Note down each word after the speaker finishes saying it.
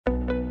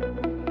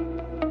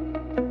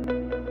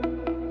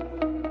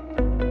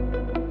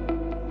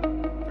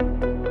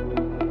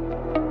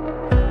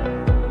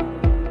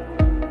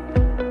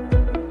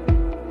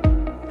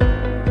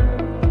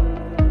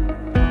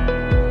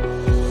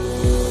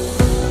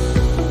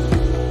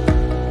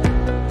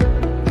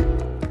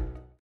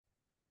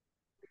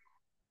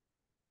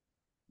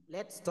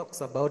Let's talk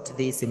about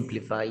the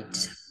simplified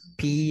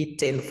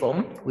P10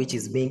 form, which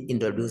is being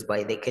introduced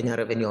by the Kenya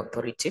Revenue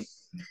Authority.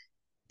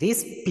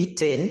 This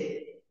P10,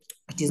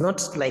 it is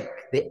not like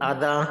the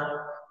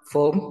other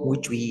form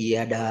which we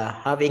had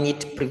having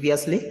it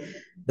previously.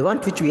 The one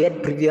which we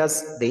had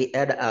previous, they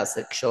had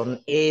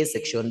section A,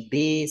 section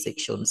B,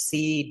 section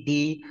C,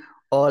 D,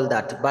 all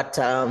that. But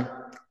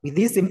with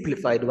this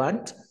simplified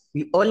one,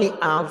 we only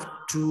have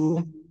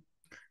three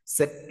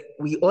sections.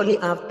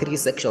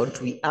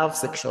 We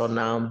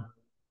have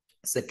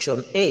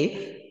section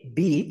A,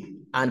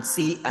 B, and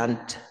C, and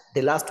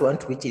the last one,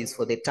 which is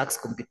for the tax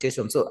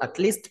computation. So at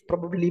least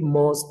probably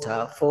most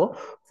four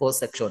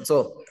sections.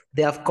 So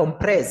they have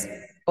compressed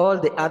all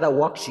the other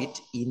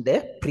worksheet in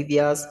the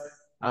previous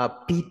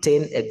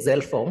P10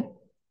 Excel form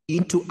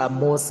into a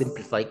more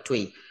simplified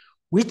way,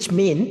 which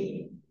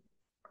means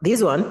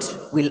this one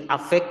will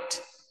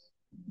affect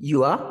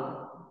your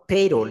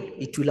payroll.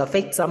 It will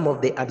affect some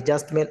of the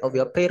adjustment of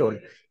your payroll.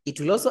 It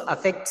will also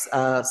affect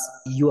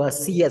your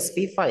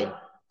CSV file.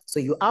 So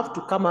you have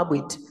to come up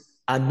with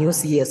a new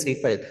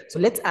CSV file. So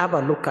let's have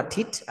a look at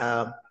it.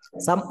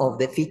 Some of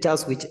the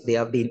features which they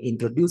have been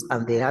introduced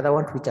and the other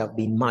ones which have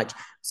been merged.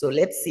 So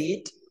let's see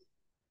it.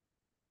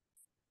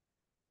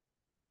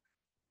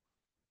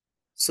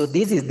 So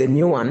this is the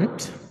new one,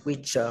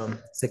 which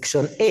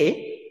section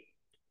A,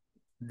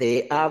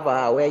 they have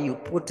where you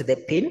put the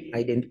PIN,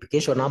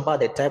 identification number,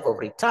 the type of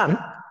return,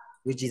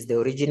 which is the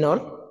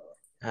original,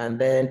 and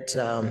then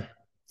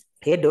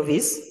head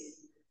office.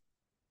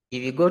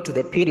 If you go to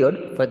the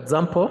period, for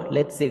example,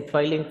 let's say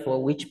filing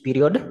for which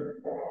period?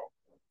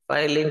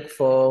 Filing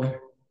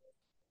for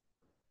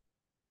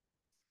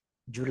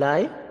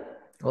July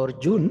or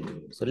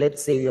June. So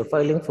let's say you're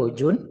filing for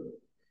June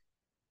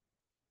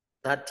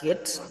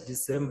 30th,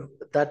 December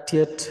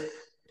 30th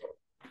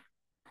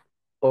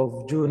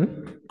of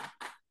June.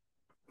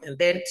 And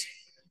then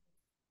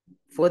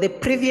for the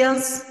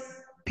previous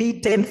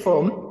P10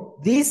 form,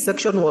 this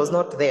section was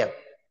not there.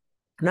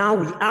 Now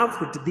we have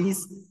with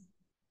this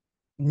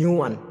new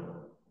one,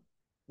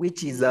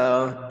 which is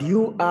do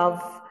you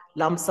have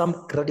lump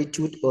sum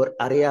gratitude or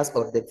arrears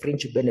or the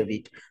fringe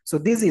benefit? So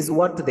this is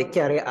what the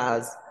KRA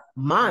has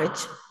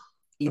merged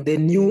in the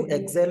new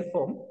Excel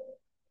form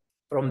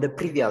from the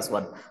previous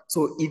one.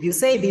 So if you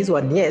say this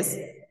one yes,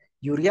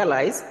 you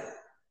realize,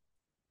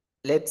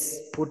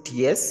 let's put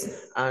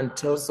yes and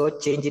also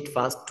change it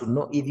first to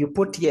no. If you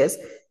put yes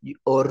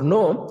or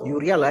no, you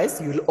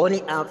realize you will only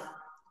have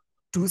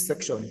two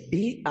sections,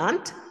 B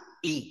and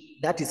E.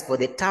 That is for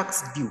the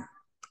tax due,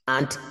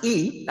 and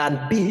E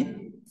and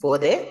B for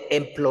the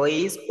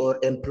employees or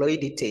employee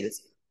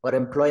details or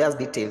employers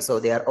details. So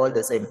they are all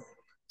the same.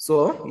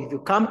 So if you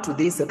come to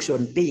this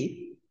section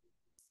B,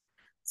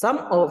 some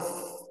of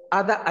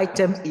other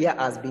items here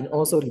has been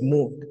also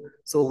removed.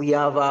 So we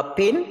have a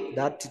PIN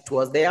that it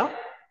was there,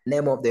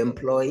 name of the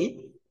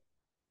employee,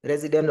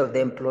 resident of the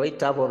employee,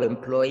 type of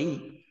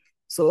employee.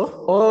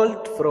 So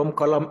all from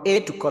column A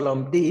to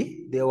column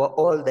D, they were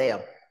all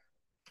there.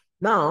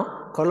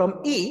 Now, column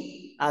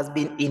E has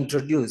been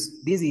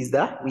introduced. This is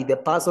with the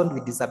person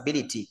with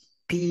disability,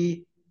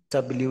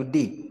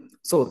 PWD.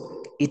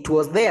 So it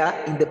was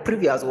there in the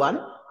previous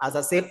one as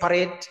a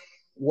separate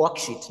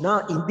worksheet.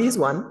 Now in this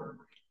one,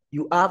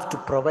 you have to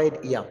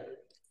provide here.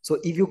 So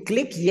if you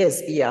click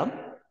yes here,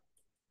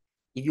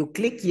 if you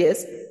click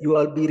yes, you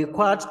will be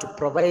required to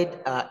provide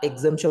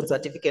exemption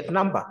certificate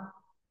number.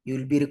 You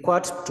will be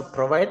required to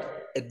provide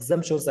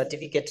exemption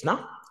certificate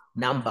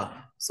number.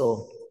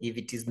 So if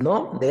it is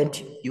no, then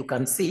you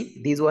can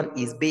see this one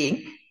is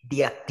being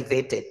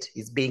deactivated.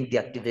 It's being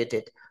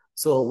deactivated.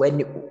 So when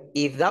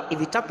if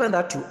it happens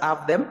that you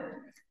have them,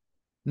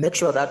 make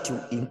sure that you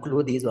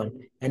include this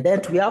one. And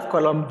then we have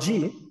column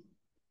G.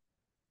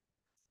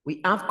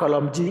 We have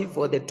column G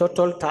for the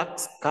total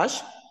tax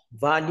cash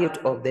valued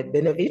of the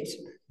benefit.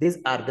 These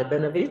are the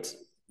benefits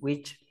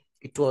which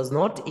it was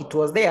not, it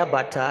was there,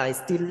 but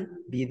still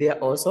be there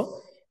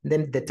also.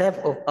 Then the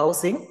type of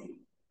housing,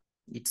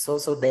 it's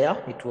also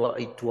there. It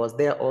was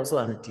there also,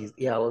 and it is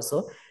here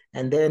also.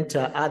 And then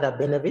other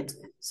benefits.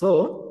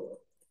 So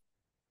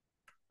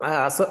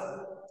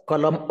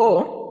column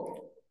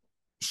O,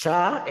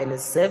 SHA,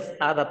 NSSF,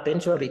 other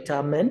pension,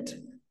 retirement,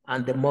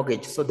 and the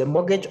mortgage. So the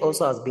mortgage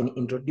also has been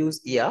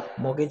introduced here,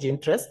 mortgage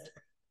interest,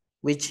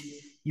 which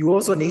you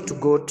also need to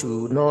go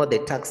to know the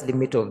tax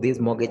limit of this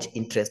mortgage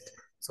interest,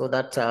 so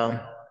that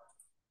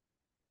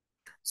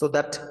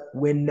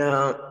when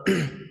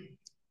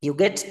you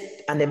get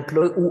an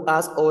employee who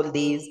has all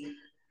these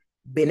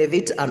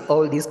benefits and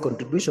all these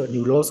contributions,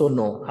 you will also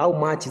know how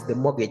much is the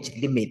mortgage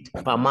limit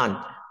per month,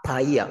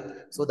 per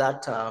year, so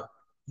that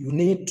you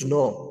need to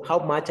know how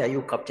much are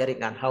you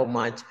capturing and how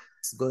much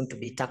is going to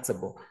be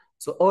taxable.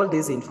 So all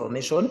this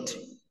information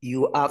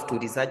you have to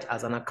research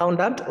as an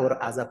accountant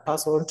or as a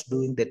person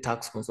doing the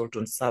tax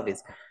consultant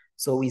service.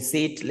 So we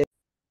see it.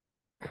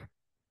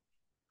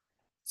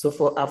 So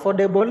for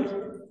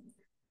affordable,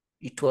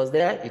 it was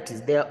there, it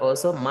is there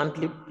also.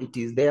 Monthly, it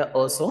is there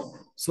also.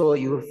 So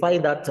you will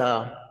find that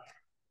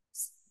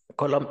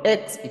column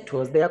X, it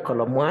was there,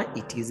 column Y,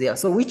 it is there.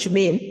 So which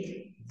means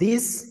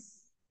this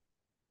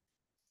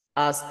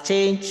has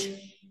changed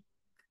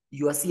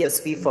your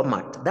CSV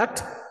format.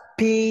 That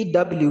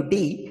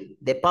PWD,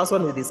 the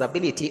person with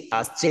disability,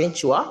 has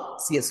changed your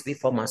CSV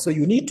format. So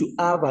you need to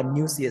have a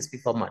new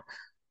CSV format.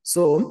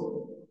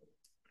 So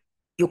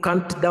you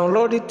can't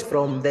download it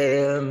from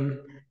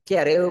the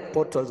KRA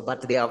portals,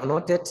 but they have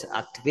not yet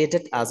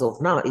activated as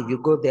of now. If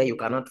you go there, you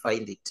cannot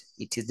find it.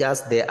 It is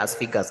just there as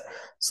figures.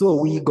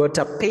 So we got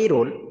a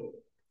payroll,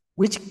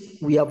 which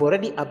we have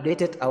already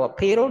updated our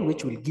payroll,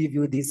 which will give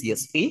you this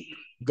CSV.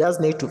 You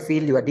just need to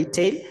fill your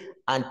detail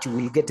and you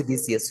will get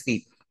this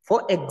CSV.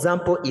 For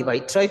example, if I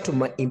try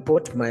to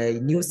import my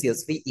new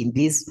CSV in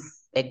this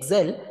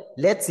Excel,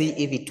 let's see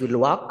if it will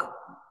work.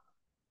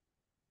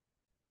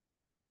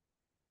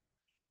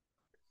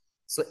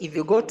 So if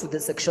you go to the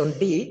section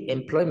B,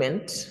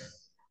 employment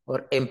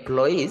or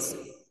employees,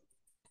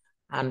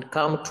 and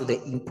come to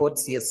the import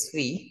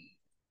CSV,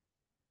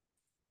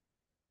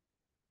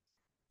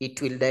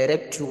 it will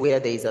direct you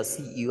where there is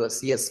a your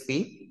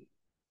CSV.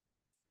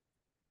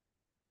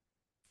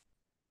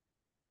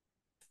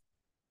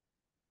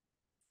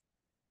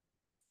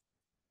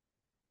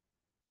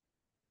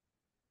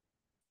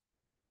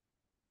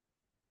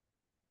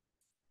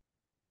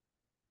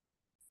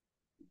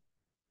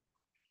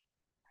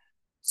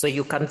 So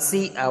you can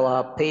see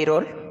our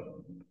payroll,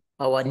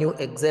 our new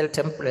Excel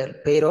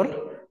template payroll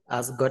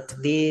has got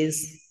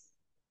this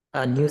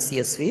new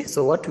CSV.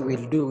 So what we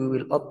will do, we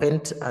will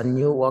open a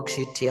new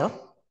worksheet here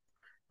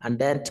and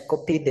then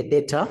copy the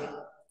data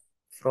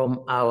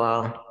from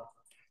our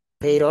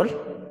payroll.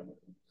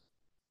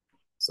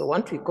 So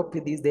once we copy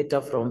this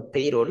data from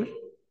payroll,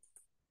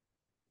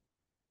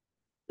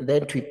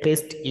 then we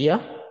paste here,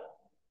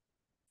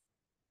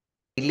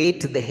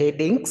 delete the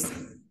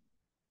headings.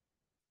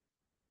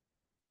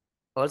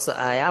 Also,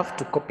 I have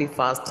to copy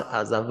first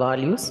as a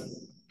values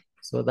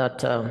so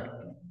that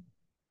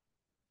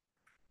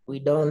we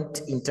don't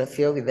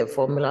interfere with the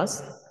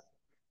formulas.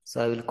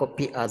 So I will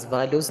copy as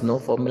values, no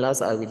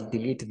formulas. I will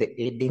delete the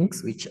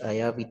headings, which I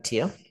have it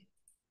here.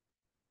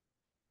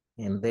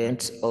 And then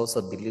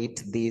also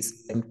delete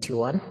this empty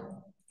one.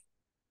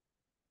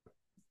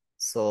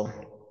 So,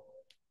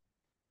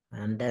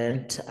 and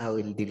then I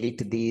will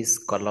delete this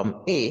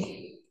column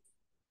A.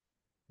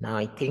 Now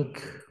I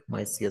think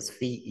my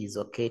CSV is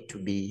okay to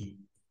be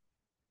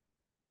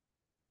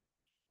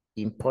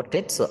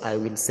imported. So I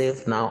will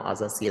save now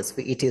as a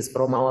CSV. It is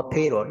from our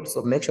payroll.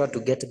 So make sure to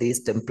get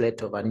this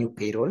template of a new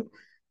payroll,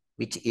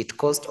 which it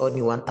costs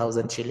only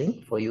 1,000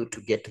 shilling for you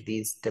to get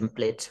this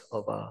template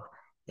of a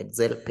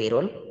Excel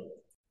payroll.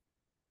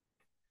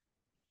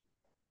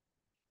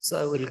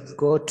 So I will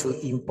go to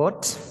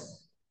import,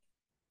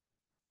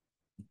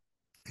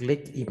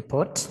 click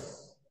import.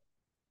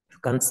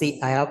 You can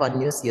see I have a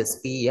new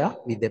CSV here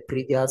with the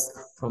previous,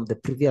 from the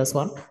previous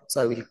one.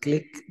 So I will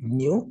click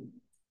new.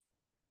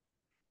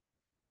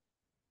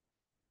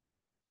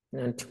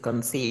 And you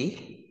can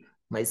see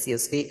my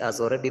CSV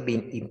has already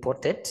been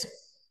imported.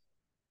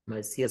 My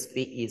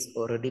CSV is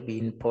already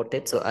been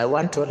imported. So I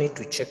want only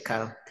to check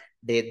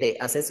the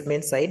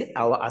assessment side,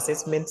 our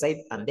assessment side,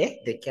 and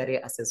the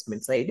career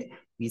assessment side.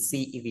 We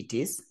see if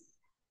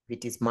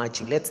it is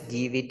matching. Let's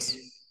give it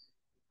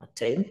a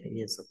time.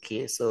 Yes,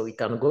 okay. So we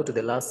can go to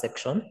the last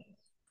section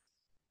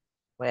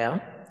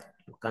where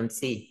you can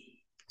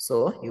see.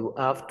 So you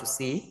have to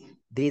see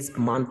this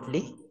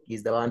monthly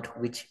is the one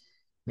which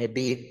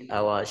maybe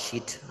our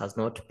sheet has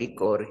not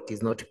picked or it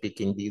is not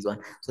picking this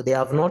one. So they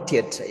have not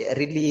yet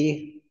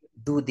really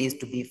do this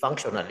to be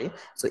functionally.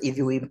 So if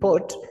you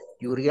import,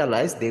 you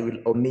realize they will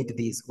omit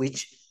this,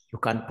 which you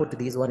can put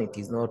this one, it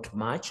is not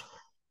much,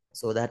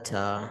 so that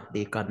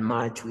they can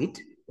match with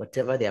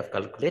whatever they have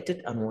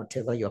calculated and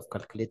whatever you have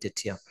calculated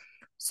here.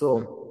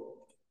 So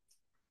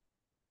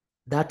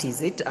that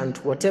is it. And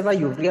whatever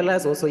you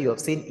realize also you have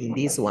seen in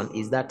this one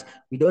is that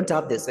we don't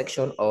have the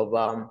section of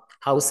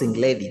housing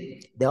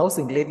levy. The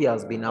housing levy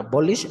has been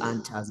abolished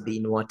and has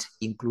been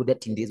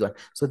included in this one.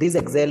 So this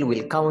Excel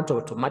will count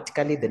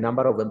automatically the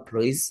number of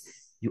employees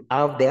you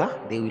have there.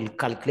 They will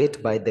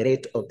calculate by the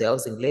rate of the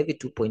housing levy,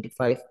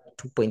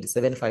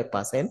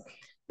 2.75%.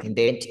 And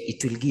then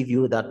it will give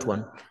you that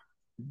one.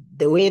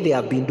 The way they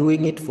have been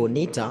doing it for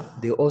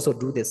NITA, they also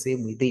do the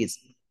same with this.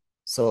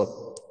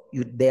 So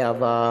they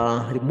have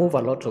removed a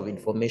lot of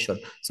information.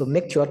 So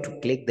make sure to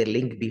click the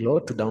link below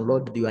to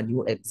download your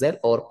new Excel,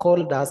 or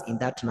call us in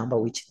that number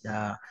which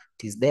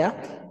it is there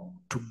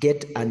to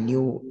get a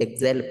new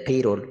Excel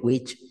payroll,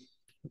 which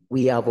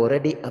we have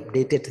already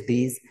updated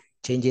these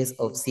changes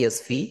of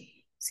CSV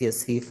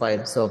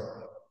file. So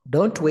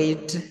don't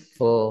wait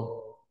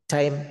for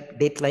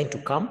deadline to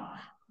come.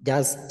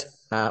 Just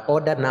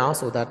order now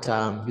so that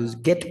you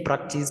get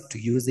practice to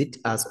use it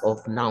as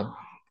of now.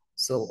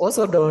 So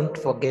also don't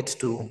forget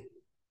to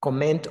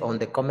comment on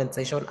the comment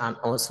section, and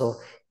also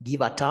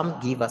give a thumb,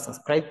 give a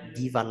subscribe,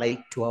 give a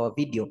like to our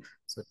video.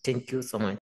 So thank you so much.